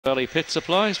Valley Pet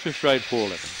Supplies, 5th grade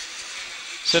 411.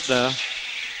 Set now.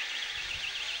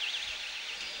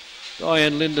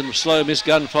 Diane Linden, slow, Miss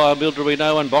Gunfire, Mildred we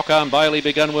know, and Bockarm Bailey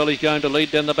begun well. He's going to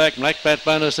lead down the back. Black Bat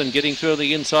Bonus and getting through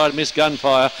the inside, Miss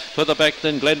Gunfire. For the back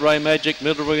then, Glenray Magic,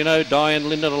 Mildred we know, Diane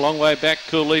Linden a long way back,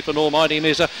 Cool Leaf and Almighty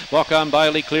Messer. Bockarm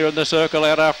Bailey clearing the circle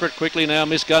out after it quickly now,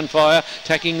 Miss Gunfire.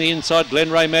 Tacking the inside,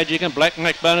 Glenray Magic and Black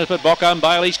Mac Bonus, but Bockarm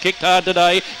Bailey's kicked hard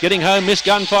today. Getting home, Miss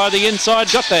Gunfire, the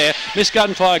inside, got there. Miss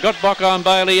Gunfire got Bockarm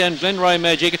Bailey and Glenray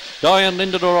Magic. Diane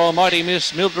Linden or Almighty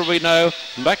Miss, Mildred we know,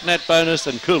 Black Nat Bonus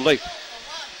and Cool Leaf.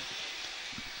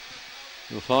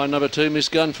 You'll find number 2, Miss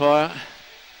Gunfire.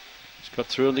 She's got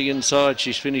through on the inside.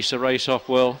 She's finished the race off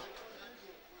well.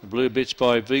 The blue bits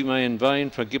by V-May in Vain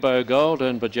for Gibbo Gold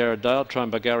and by Jared Dale, trying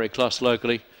by Gary Cluss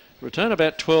locally. Return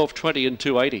about 12.20 and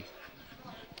 2.80.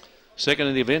 Second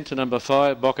in the event to number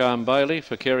 5, Bockarm Bailey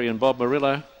for Kerry and Bob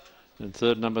Murillo. And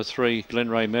third, number 3,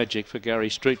 Glenray Magic for Gary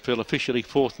Streetfield. Officially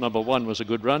fourth, number 1 was a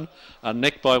good run.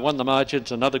 Neck by 1 the margins.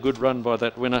 Another good run by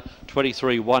that winner.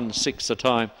 23.16 the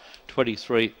time.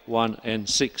 23.1 and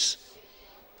 6.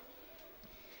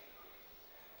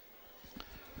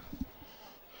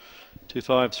 Two,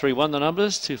 5, 3, 1 the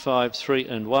numbers. 2, 5, 3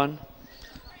 and 1.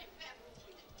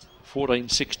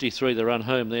 14.63 the run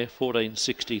home there.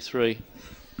 14.63.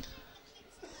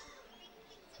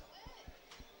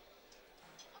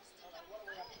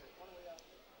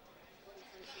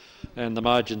 And the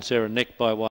margins there are neck by 1.